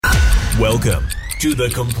Welcome to the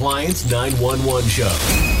Compliance 911 Show,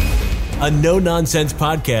 a no-nonsense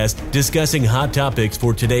podcast discussing hot topics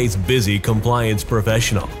for today's busy compliance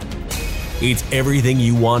professional. It's everything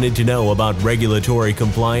you wanted to know about regulatory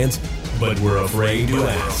compliance, but we're afraid to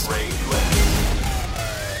ask.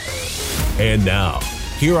 And now,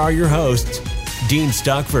 here are your hosts, Dean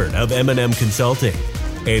Stockford of M&M Consulting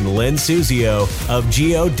and Len Suzio of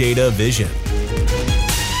GeoData Vision.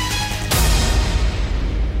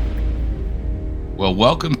 Well,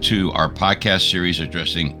 welcome to our podcast series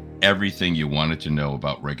addressing everything you wanted to know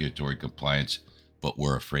about regulatory compliance, but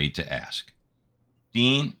were afraid to ask.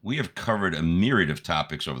 Dean, we have covered a myriad of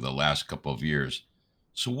topics over the last couple of years.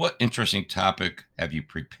 So what interesting topic have you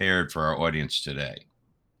prepared for our audience today?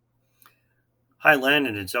 Hi, Len,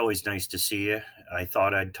 and it's always nice to see you. I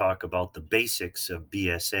thought I'd talk about the basics of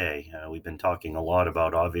BSA. We've been talking a lot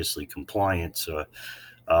about, obviously, compliance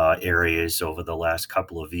areas over the last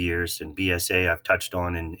couple of years, and BSA I've touched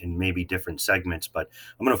on in maybe different segments, but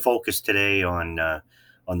I'm going to focus today on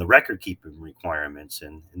the record-keeping requirements,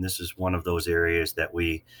 and this is one of those areas that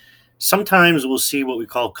we sometimes will see what we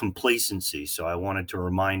call complacency. So I wanted to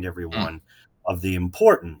remind everyone of the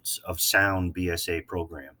importance of sound BSA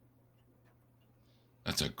program.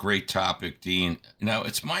 That's a great topic, Dean. Now,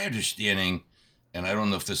 it's my understanding, and I don't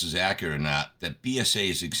know if this is accurate or not, that BSA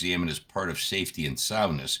is examined as part of safety and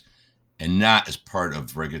soundness and not as part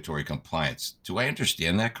of regulatory compliance. Do I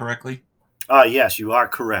understand that correctly? Yes, you are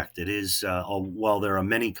correct. It is, while there are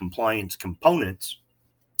many compliance components,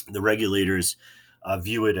 the regulators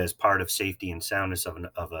view it as part of safety and soundness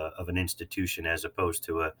of an institution as opposed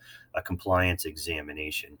to a compliance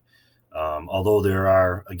examination. Although there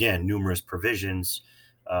are, again, numerous provisions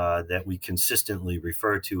that we consistently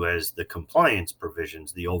refer to as the compliance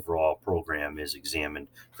provisions, the overall program is examined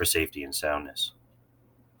for safety and soundness.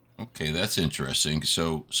 Okay, that's interesting.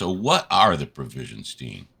 So what are the provisions,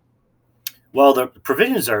 Dean? Well, the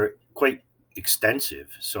provisions are quite extensive,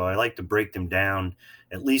 so I like to break them down,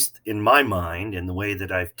 at least in my mind, and the way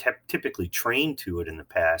that I've typically trained to it in the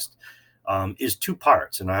past, is two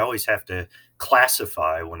parts. And I always have to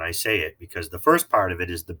classify when I say it, because the first part of it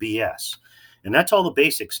is the BS. And that's all the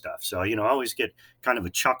basic stuff. So, I always get kind of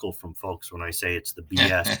a chuckle from folks when I say it's the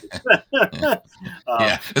BS.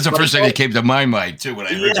 Yeah, that's the first thing that came to my mind, too, when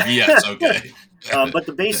I heard BS. Okay. But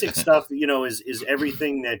the basic stuff, is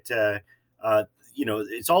everything that,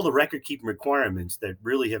 it's all the record-keeping requirements that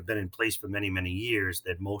really have been in place for many, many years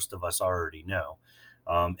that most of us already know.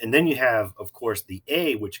 And then you have, of course, the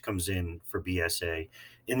A, which comes in for BSA.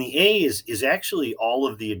 And the A is actually all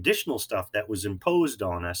of the additional stuff that was imposed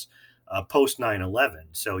on us post 9/11.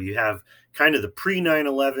 So you have kind of the pre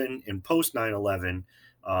 9/11 and post 9/11.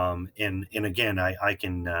 And again, I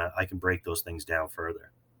can break those things down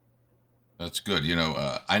further. That's good.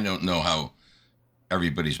 I don't know how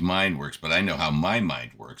everybody's mind works, but I know how my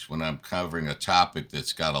mind works. When I'm covering a topic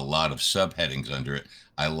that's got a lot of subheadings under it,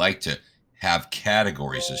 I like to have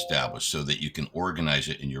categories established so that you can organize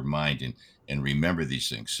it in your mind and remember these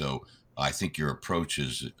things. So I think your approach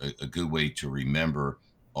is a good way to remember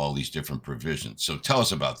all these different provisions. So tell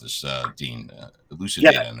us about this, Dean.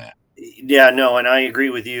 Elucidate on that. Yeah, no, and I agree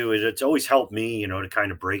with you. It's always helped me, to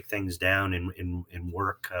kind of break things down and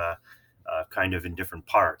work kind of in different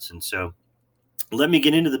parts. And so let me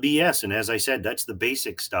get into the BS. And as I said, that's the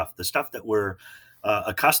basic stuff, the stuff that we're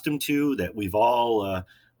accustomed to, that we've all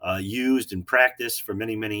used and practiced for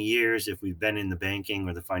many, many years. If we've been in the banking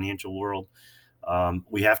or the financial world,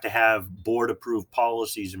 we have to have board-approved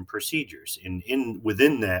policies and procedures. And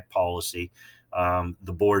within that policy,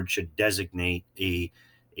 the board should designate a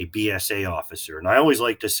BSA officer. And I always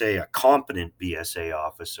like to say a competent BSA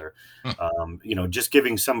officer. Just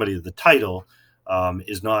giving somebody the title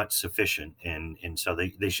is not sufficient. And so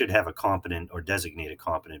they should have a competent or designate a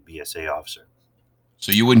competent BSA officer.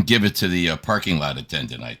 So you wouldn't give it to the parking lot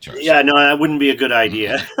attendant, I trust. Yeah, no, that wouldn't be a good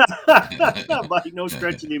idea. By no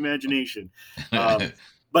stretch of the imagination.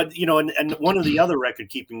 But, and one of the other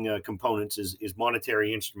record-keeping components is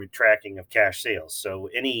monetary instrument tracking of cash sales. So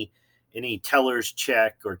any teller's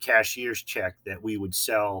check or cashier's check that we would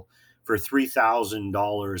sell for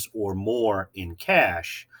 $3,000 or more in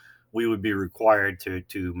cash, we would be required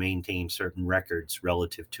to maintain certain records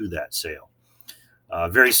relative to that sale.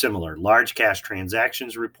 Very similar, large cash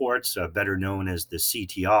transactions reports, better known as the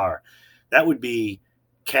CTR. That would be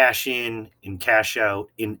cash in and cash out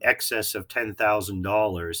in excess of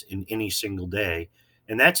 $10,000 in any single day.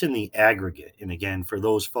 And that's in the aggregate. And again, for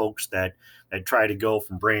those folks that try to go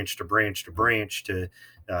from branch to branch to branch to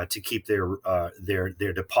keep their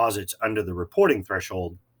deposits under the reporting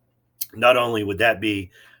threshold, not only would that be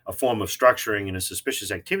a form of structuring, and a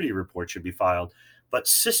suspicious activity report should be filed. But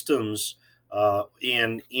systems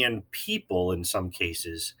and people, in some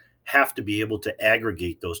cases, have to be able to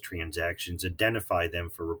aggregate those transactions, identify them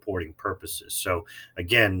for reporting purposes. So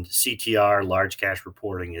again, CTR, large cash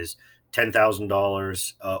reporting, is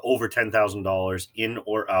 $10,000, over $10,000 in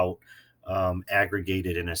or out,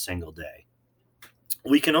 aggregated in a single day.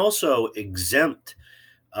 We can also exempt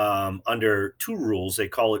under two rules. They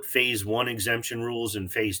call it phase one exemption rules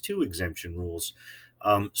and phase two exemption rules.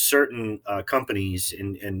 Certain companies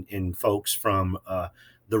and folks from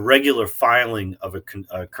the regular filing of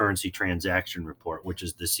a currency transaction report, which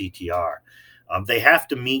is the CTR. They have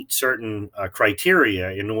to meet certain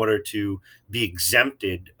criteria in order to be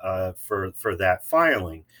exempted for that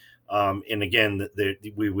filing. And again,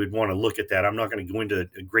 we would want to look at that. I'm not going to go into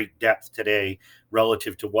great depth today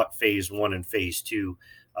relative to what phase one and phase two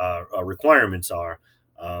requirements are.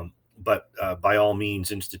 But by all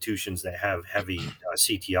means, institutions that have heavy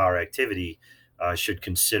CTR activity should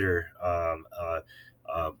consider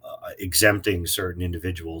exempting certain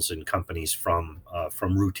individuals and companies from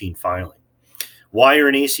routine filing. Wire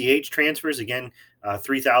and ACH transfers, again,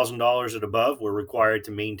 $3,000 and above, we're required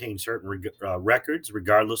to maintain certain records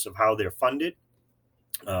regardless of how they're funded.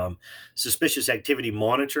 Suspicious activity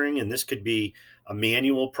monitoring, and this could be a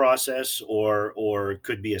manual process or it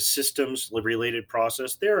could be a systems related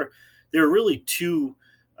process. There are really two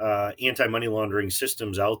anti-money laundering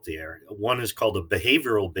systems out there. One is called a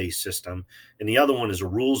behavioral based system, and the other one is a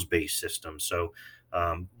rules based system. So,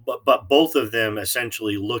 but both of them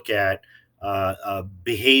essentially look at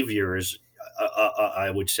behaviors,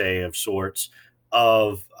 I would say, of sorts,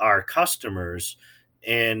 of our customers,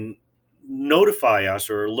 and notify us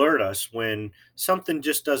or alert us when something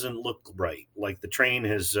just doesn't look right, like the train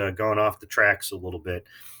has gone off the tracks a little bit.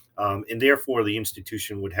 And therefore, the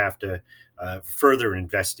institution would have to further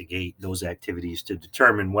investigate those activities to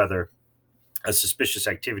determine whether a suspicious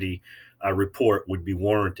activity report would be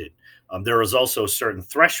warranted. There is also certain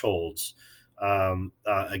thresholds,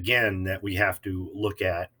 again, that we have to look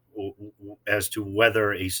at as to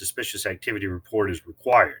whether a suspicious activity report is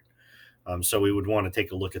required. So we would want to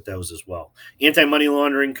take a look at those as well. Anti-money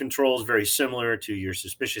laundering controls, very similar to your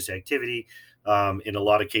suspicious activity. In a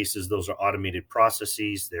lot of cases, those are automated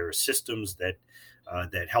processes. There are systems that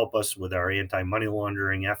help us with our anti-money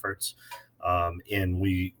laundering efforts. And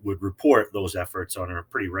we would report those efforts on a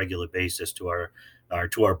pretty regular basis to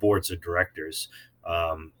our boards of directors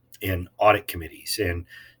and audit committees. And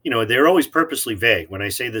they're always purposely vague. When I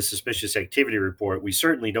say the suspicious activity report, we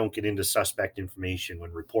certainly don't get into suspect information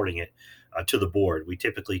when reporting it to the board. We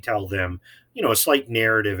typically tell them, a slight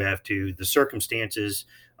narrative as to the circumstances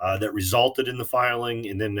that resulted in the filing,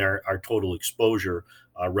 and then our total exposure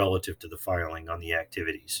relative to the filing on the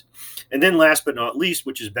activities. And then last but not least,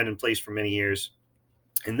 which has been in place for many years,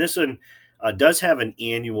 and this one does have an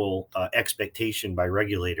annual expectation by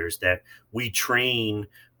regulators that we train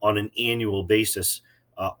on an annual basis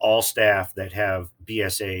all staff that have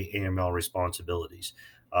BSA AML responsibilities.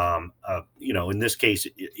 In this case,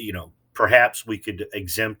 perhaps we could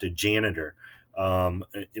exempt a janitor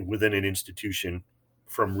within an institution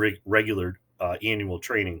from regular annual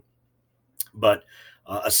training. But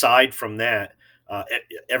aside from that,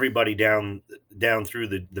 everybody down through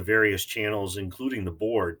the various channels, including the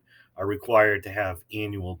board, are required to have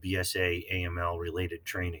annual BSA AML related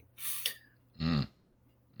training.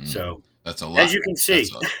 So that's a lot. As you can see.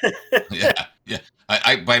 Yeah.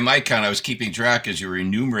 I by my count, I was keeping track as you were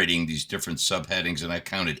enumerating these different subheadings, and I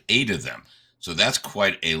counted 8 of them. So that's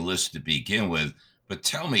quite a list to begin with. But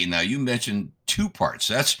tell me now, you mentioned 2 parts.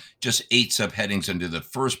 That's just 8 subheadings under the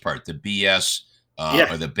first part, the BS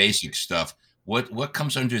or the basic stuff. What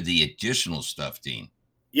comes under the additional stuff, Dean?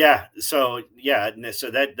 So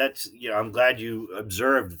that's I'm glad you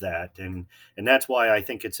observed that, and that's why I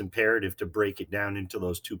think it's imperative to break it down into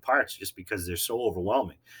those 2 parts, just because they're so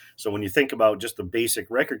overwhelming. So when you think about just the basic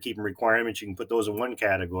record keeping requirements, you can put those in one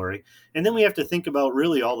category, and then we have to think about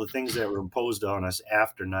really all the things that were imposed on us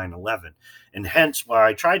after 9/11, and hence why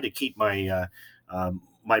I tried to keep my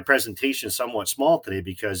my presentation somewhat small today,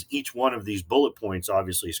 because each one of these bullet points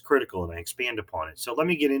obviously is critical, and I expand upon it. So let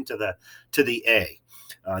me get into the A.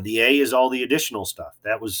 The A is all the additional stuff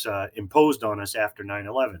that was imposed on us after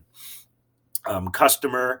 9/11.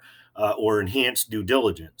 Customer or enhanced due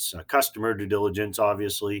diligence. Customer due diligence,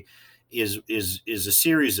 obviously, is a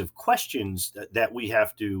series of questions that we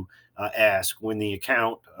have to ask when the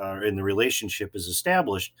account and the relationship is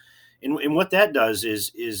established. And what that does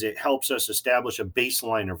is it helps us establish a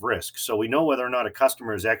baseline of risk, so we know whether or not a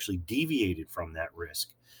customer has actually deviated from that risk.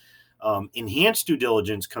 Enhanced due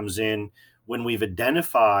diligence comes in when we've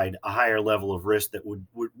identified a higher level of risk that would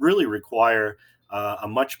really require a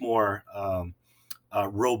much more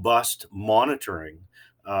robust monitoring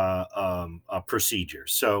procedure.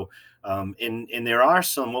 So, and there are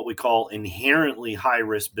some what we call inherently high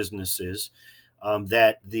risk businesses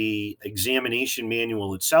that the examination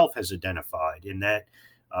manual itself has identified, in that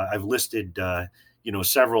I've listed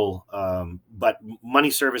several, but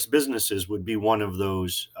money service businesses would be one of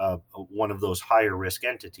those higher risk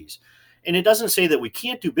entities. And it doesn't say that we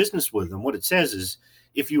can't do business with them. What it says is,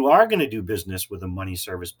 if you are going to do business with a money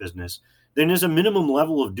service business, then there's a minimum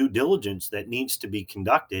level of due diligence that needs to be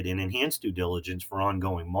conducted, and enhanced due diligence for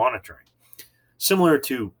ongoing monitoring. Similar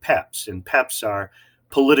to PEPs, and PEPs are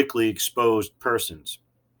politically exposed persons.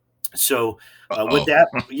 So with that,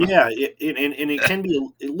 yeah, and it can be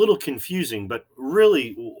a little confusing, but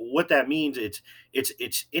really what that means,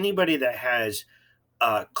 it's anybody that has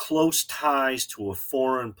close ties to a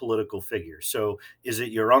foreign political figure. So is it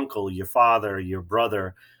your uncle, your father, your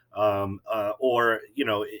brother, or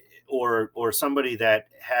or somebody that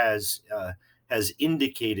has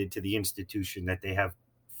indicated to the institution that they have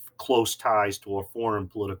close ties to a foreign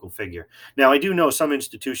political figure. Now, I do know some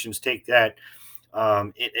institutions take that.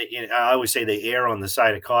 I always say they err on the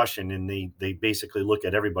side of caution, and they basically look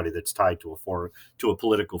at everybody that's tied to a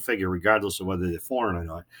political figure, regardless of whether they're foreign or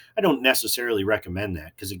not. I don't necessarily recommend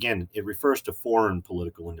that, because again, it refers to foreign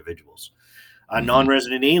political individuals.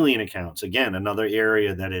 Non-resident alien accounts, again, another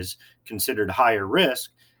area that is considered higher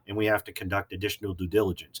risk, and we have to conduct additional due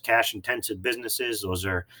diligence. Cash intensive businesses, those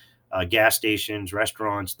are gas stations,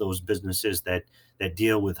 restaurants, those businesses that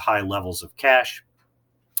deal with high levels of cash.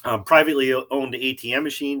 Privately owned ATM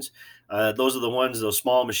machines, those are those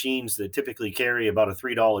small machines that typically carry about a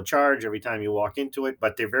 $3 charge every time you walk into it,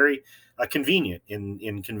 but they're very convenient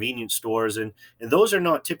in convenience stores. And those are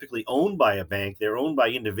not typically owned by a bank. They're owned by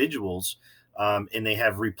individuals, and they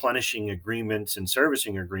have replenishing agreements and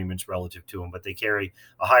servicing agreements relative to them, but they carry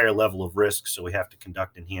a higher level of risk, so we have to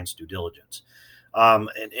conduct enhanced due diligence.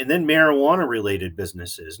 And then marijuana related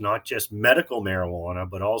businesses, not just medical marijuana,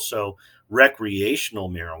 but also recreational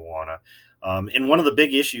marijuana. And one of the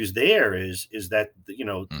big issues there is that,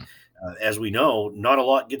 as we know, not a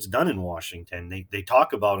lot gets done in Washington. They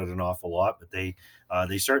talk about it an awful lot, but they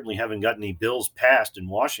certainly haven't got any bills passed in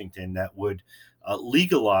Washington that would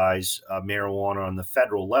legalize marijuana on the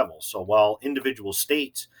federal level. So while individual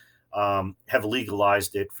states have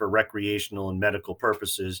legalized it for recreational and medical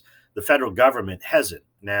purposes, the federal government hasn't.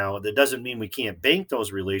 Now, that doesn't mean we can't bank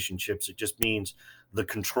those relationships. It just means the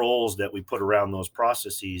controls that we put around those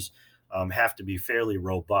processes have to be fairly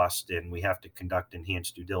robust, and we have to conduct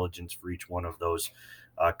enhanced due diligence for each one of those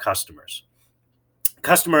customers.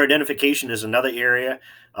 Customer identification is another area.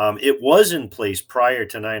 It was in place prior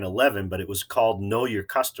to 9/11, but it was called Know Your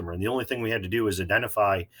Customer. And the only thing we had to do was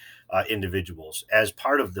identify individuals. As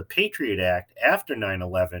part of the Patriot Act after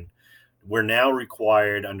 9/11, we're now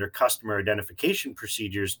required under customer identification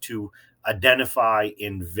procedures to identify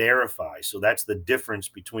and verify. So that's the difference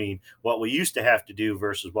between what we used to have to do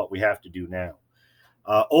versus what we have to do now.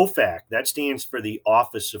 OFAC, that stands for the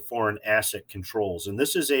Office of Foreign Asset Controls. And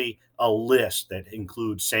this is a list that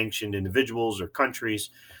includes sanctioned individuals or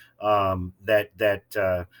countries that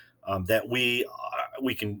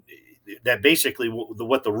we can, that basically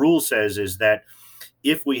what the rule says is that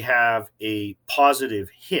if we have a positive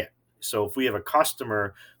hit, so if we have a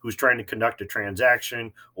customer who's trying to conduct a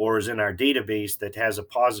transaction or is in our database that has a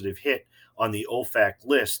positive hit on the OFAC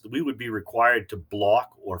list, we would be required to block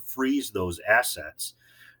or freeze those assets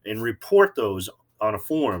and report those on a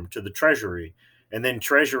form to the Treasury. And then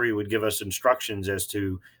Treasury would give us instructions as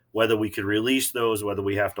to whether we could release those, whether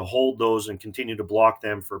we have to hold those and continue to block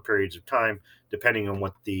them for periods of time, depending on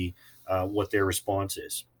what their response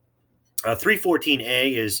is.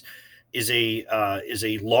 314A is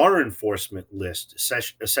a law enforcement list.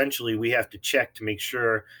 Essentially, we have to check to make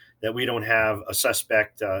sure that we don't have a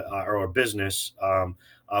suspect or a business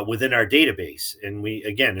within our database. And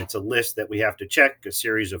it's a list that we have to check, a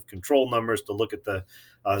series of control numbers to look at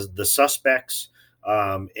the suspects,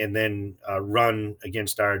 and then run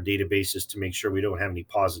against our databases to make sure we don't have any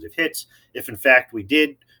positive hits. If in fact we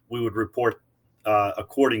did, we would report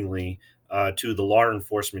accordingly to the law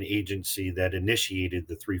enforcement agency that initiated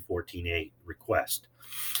the 314A request.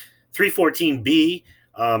 314B,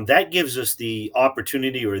 that gives us the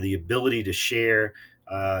opportunity or the ability to share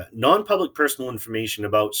non-public personal information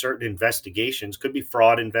about certain investigations, could be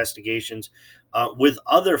fraud investigations, with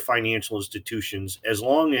other financial institutions, as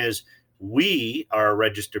long as we are a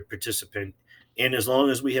registered participant and as long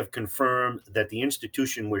as we have confirmed that the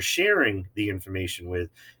institution we're sharing the information with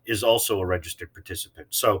is also a registered participant.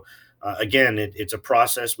 So Again, it's a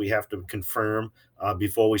process we have to confirm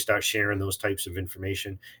before we start sharing those types of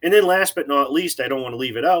information. And then last but not least, I don't want to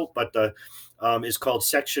leave it out, but is called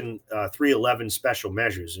Section 311 Special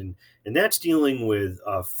Measures. And that's dealing with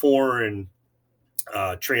foreign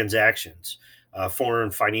transactions,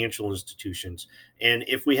 foreign financial institutions. And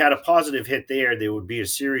if we had a positive hit there would be a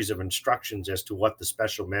series of instructions as to what the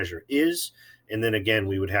special measure is. And then again,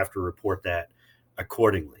 we would have to report that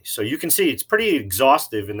accordingly. So you can see it's pretty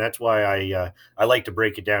exhaustive, and that's why I like to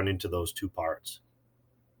break it down into those two parts.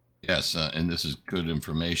 Yes, and this is good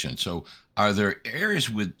information. So are there areas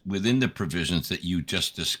within the provisions that you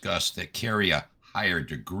just discussed that carry a higher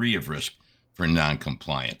degree of risk for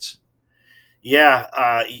noncompliance?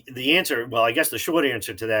 Yeah, the answer, well, I guess the short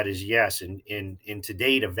answer to that is yes. And to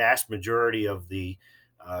date, a vast majority of the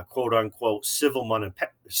quote unquote civil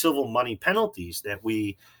money penalties that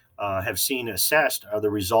we have seen assessed are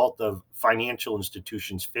the result of financial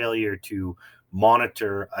institutions' failure to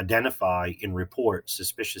monitor, identify, and report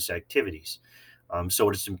suspicious activities.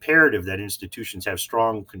 So it's imperative that institutions have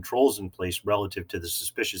strong controls in place relative to the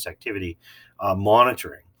suspicious activity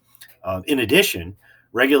monitoring. In addition,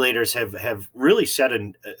 regulators have really set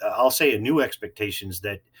I'll say a new expectations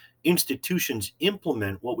that institutions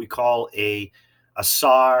implement what we call a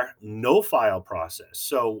SAR no-file process.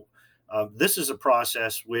 So this is a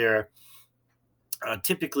process where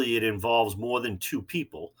typically it involves more than two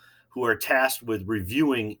people who are tasked with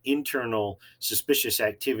reviewing internal suspicious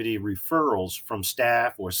activity referrals from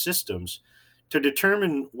staff or systems to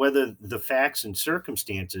determine whether the facts and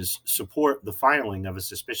circumstances support the filing of a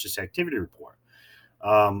suspicious activity report.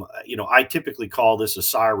 I typically call this a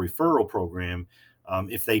SAR referral program.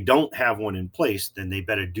 If they don't have one in place, then they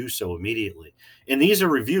better do so immediately. And these are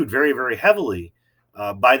reviewed very, very heavily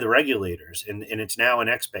by the regulators, and it's now an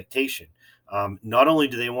expectation. Not only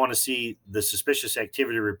do they want to see the suspicious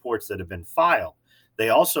activity reports that have been filed, they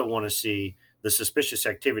also want to see the suspicious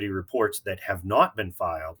activity reports that have not been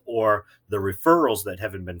filed or the referrals that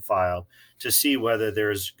haven't been filed to see whether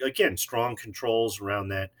there's, again, strong controls around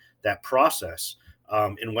that process,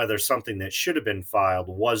 and whether something that should have been filed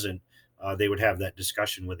wasn't. They would have that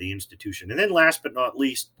discussion with the institution. And then last but not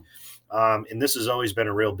least, and this has always been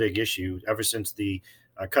a real big issue ever since the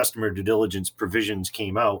customer due diligence provisions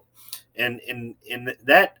came out, and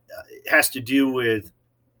that has to do with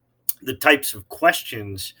the types of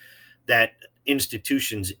questions that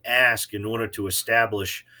institutions ask in order to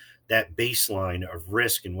establish that baseline of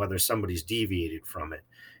risk and whether somebody's deviated from it.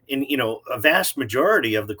 And, a vast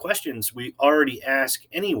majority of the questions we already ask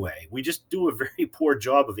anyway. We just do a very poor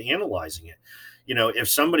job of analyzing it. If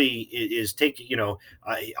somebody is taking,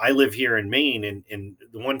 I live here in Maine, and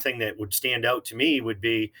the one thing that would stand out to me would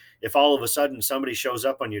be if all of a sudden somebody shows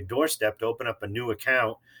up on your doorstep to open up a new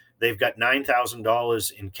account, they've got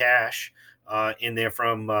 $9,000 in cash, and they're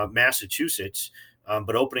from Massachusetts,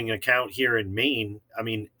 but opening an account here in Maine, I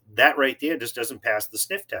mean, that right there just doesn't pass the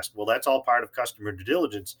sniff test. Well, that's all part of customer due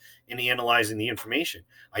diligence in analyzing the information.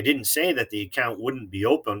 I didn't say that the account wouldn't be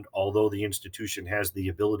opened, although the institution has the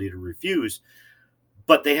ability to refuse,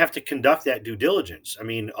 but they have to conduct that due diligence. I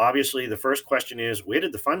mean, obviously, the first question is, where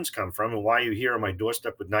did the funds come from and why are you here on my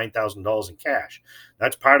doorstep with $9,000 in cash?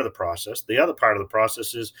 That's part of the process. The other part of the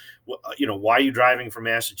process is, why are you driving from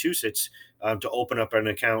Massachusetts to open up an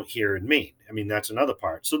account here in Maine? I mean, that's another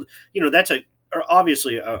part. So, that's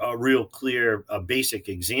obviously a real clear, basic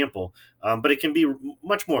example, but it can be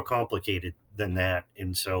much more complicated than that.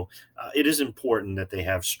 And so it is important that they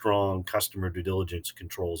have strong customer due diligence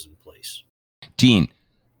controls in place. Dean,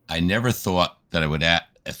 I never thought that I would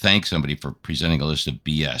thank somebody for presenting a list of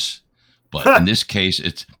BS, but in this case,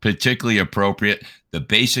 it's particularly appropriate. The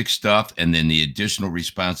basic stuff and then the additional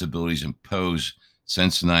responsibilities imposed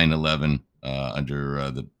since 9/11 under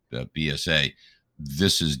the BSA.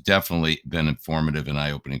 This has definitely been informative and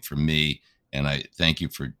eye-opening for me, and I thank you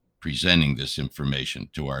for presenting this information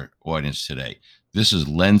to our audience today. This is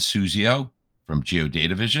Len Suzio from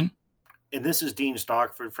Geodata Vision. And this is Dean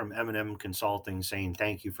Stockford from M&M Consulting saying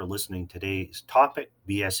thank you for listening to today's topic,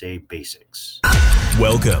 BSA Basics.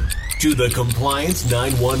 Welcome to the Compliance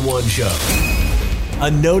 911 Show,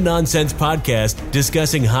 a no-nonsense podcast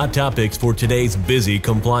discussing hot topics for today's busy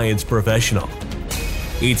compliance professional.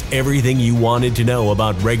 It's everything you wanted to know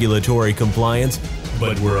about regulatory compliance,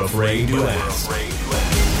 but we're afraid to ask.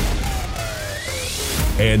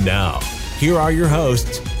 And now, here are your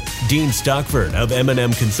hosts, Dean Stockford of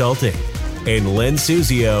M&M Consulting and Len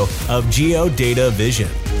Suzio of Geodata Vision.